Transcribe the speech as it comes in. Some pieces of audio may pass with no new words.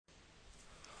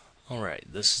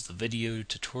Alright, this is the video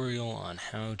tutorial on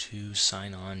how to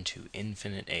sign on to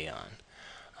InfiniteAion.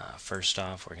 First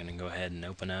off, we're going to go ahead and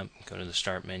open up, go to the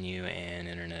Start menu and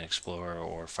Internet Explorer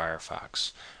or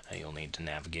Firefox. You'll need to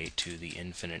navigate to the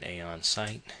InfiniteAion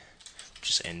site, which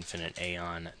is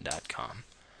InfiniteAion.com.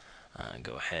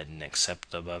 Go ahead and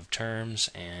accept the above terms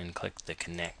and click the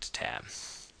Connect tab.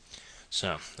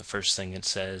 So, the first thing it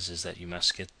says is that you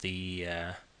must get the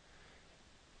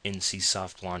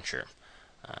NCSoft launcher.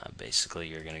 Basically,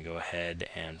 you're going to go ahead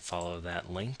and follow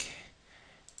that link,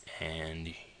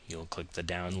 and you'll click the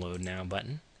Download Now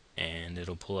button, and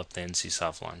it'll pull up the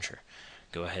NCSoft launcher.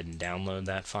 Go ahead and download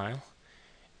that file.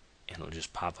 It'll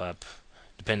just pop up,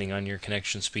 depending on your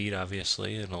connection speed.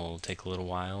 Obviously, it'll take a little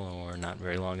while or not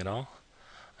very long at all.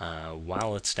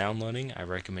 While it's downloading, I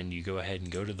recommend you go ahead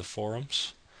and go to the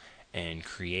forums and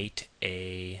create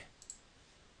a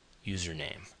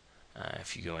username.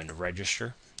 If you go into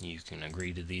register, you can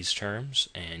agree to these terms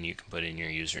and you can put in your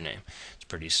username. It's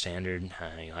pretty standard.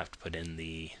 You'll have to put in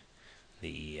the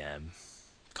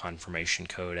confirmation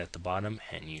code at the bottom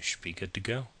and you should be good to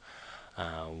go.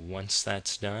 Once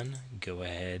that's done, go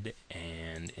ahead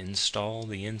and install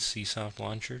the NCSoft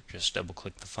launcher. Just double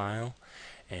click the file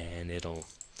and it'll,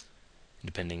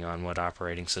 depending on what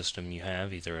operating system you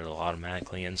have, either it'll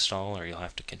automatically install or you'll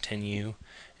have to continue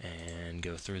and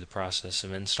go through the process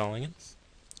of installing it.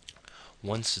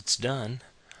 Once it's done,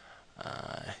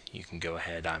 you can go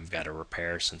ahead. I've got a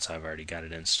repair since I've already got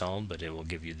it installed, but it will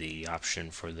give you the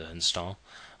option for the install.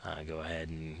 Go ahead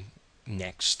and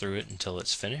next through it until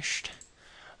it's finished.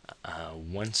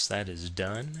 Once that is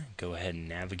done, go ahead and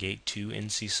navigate to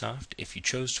NCSoft. If you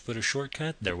chose to put a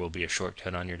shortcut, there will be a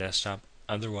shortcut on your desktop.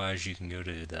 Otherwise, you can go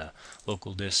to the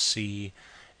local disk C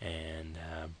and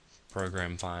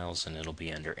program files, and it'll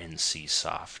be under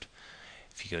NCSoft.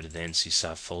 If you go to the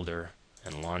NCSoft folder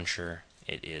and launcher,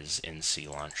 it is NC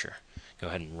Launcher. Go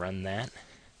ahead and run that.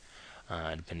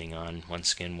 Depending on,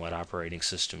 once again, what operating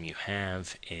system you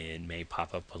have, it may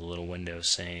pop up with a little window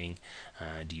saying,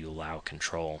 do you allow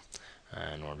control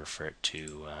in order for it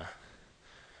to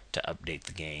update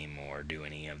the game or do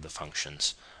any of the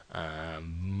functions.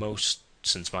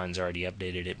 Since mine's already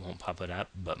updated, it won't pop it up,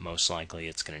 but most likely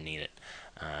it's going to need it.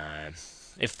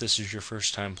 If this is your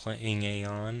first time playing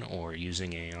Aion or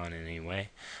using Aion in any way,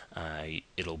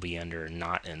 it'll be under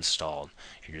Not Installed.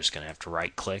 You're just going to have to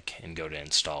right click and go to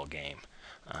Install Game.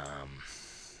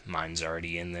 Mine's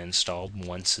already in the installed.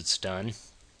 Once it's done,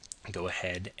 go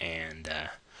ahead and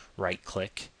right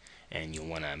click, and you'll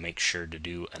want to make sure to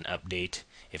do an update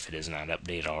if it is not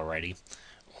updated already,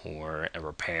 or a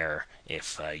repair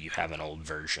if you have an old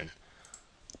version.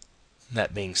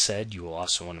 That being said, you will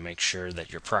also want to make sure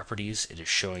that your properties, it is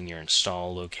showing your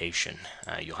install location.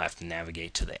 You'll have to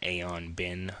navigate to the Aion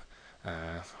bin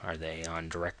or the Aion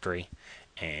directory,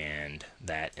 and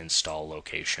that install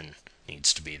location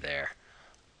needs to be there.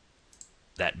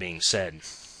 That being said,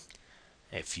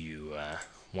 if you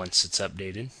once it's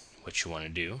updated, what you want to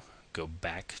do, go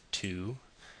back to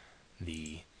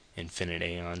the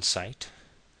InfiniteAion site.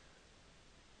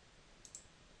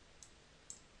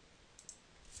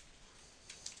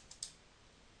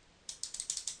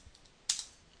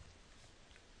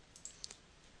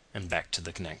 And back to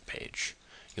the Connect page.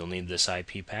 You'll need this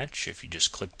IP patch. If you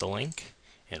just click the link,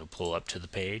 it'll pull up to the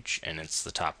page, and it's the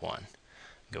top one.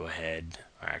 Go ahead,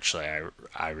 or actually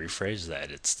I rephrase that,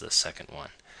 it's the second one.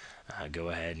 Go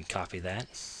ahead and copy that,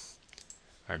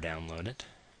 or download it,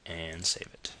 and save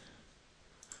it.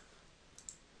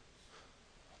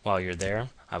 While you're there,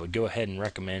 I would go ahead and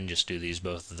recommend just do these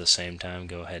both at the same time.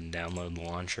 Go ahead and download the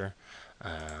launcher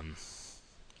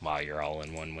while you're all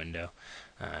in one window.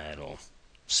 It'll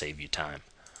save you time.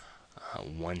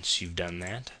 Once you've done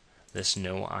that, this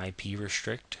no IP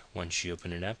restrict, once you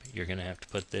open it up, you're going to have to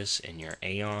put this in your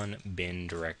Aion bin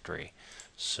directory.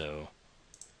 So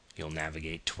you'll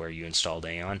navigate to where you installed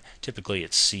Aion. Typically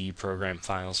it's C program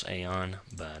files Aion,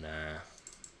 but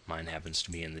mine happens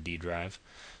to be in the D drive.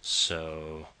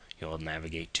 So you'll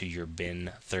navigate to your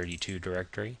bin 32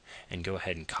 directory and go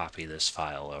ahead and copy this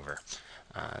file over.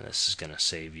 This is going to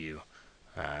save you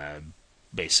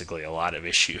basically a lot of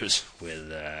issues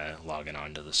with logging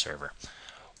onto the server.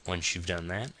 Once you've done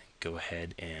that, go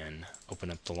ahead and open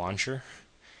up the launcher,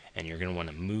 and you're going to want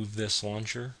to move this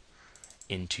launcher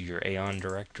into your Aion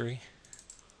directory.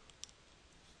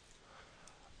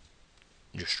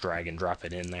 Just drag and drop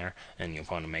it in there, and you'll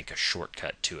want to make a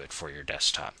shortcut to it for your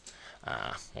desktop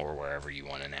or wherever you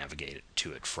want to navigate it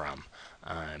to it from.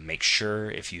 Make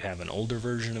sure if you have an older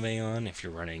version of Aion, if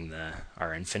you're running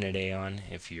our InfiniteAion,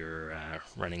 if you're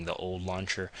running the old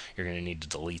launcher, you're going to need to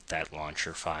delete that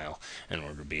launcher file in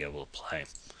order to be able to play.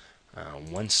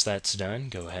 Once that's done,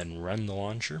 go ahead and run the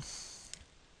launcher.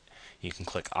 You can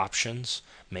click Options.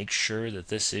 Make sure that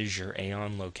this is your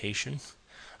Aion location.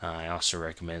 I also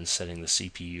recommend setting the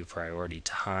CPU priority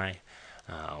to high.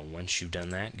 Once you've done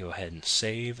that, go ahead and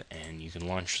save, and you can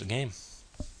launch the game.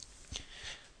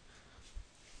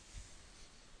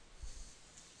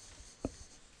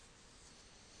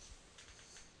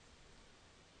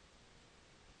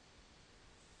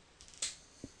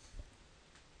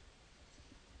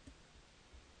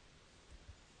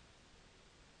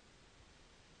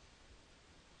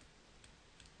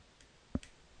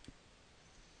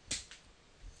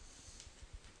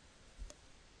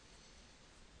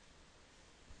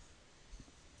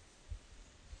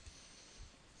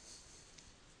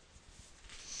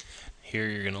 Here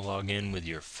you're going to log in with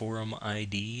your forum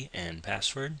ID and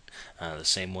password, the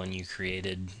same one you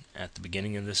created at the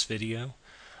beginning of this video.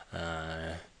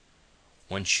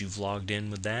 Once you've logged in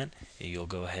with that, you'll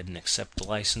go ahead and accept the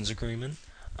license agreement,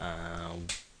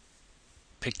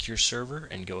 pick your server,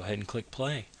 and go ahead and click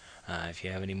play. If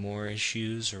you have any more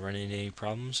issues or run into any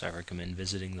problems, I recommend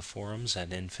visiting the forums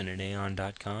at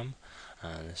InfiniteAion.com.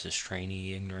 This is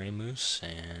Trainee Ignoramus,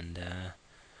 and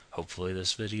hopefully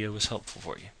this video was helpful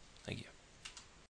for you. Thank you.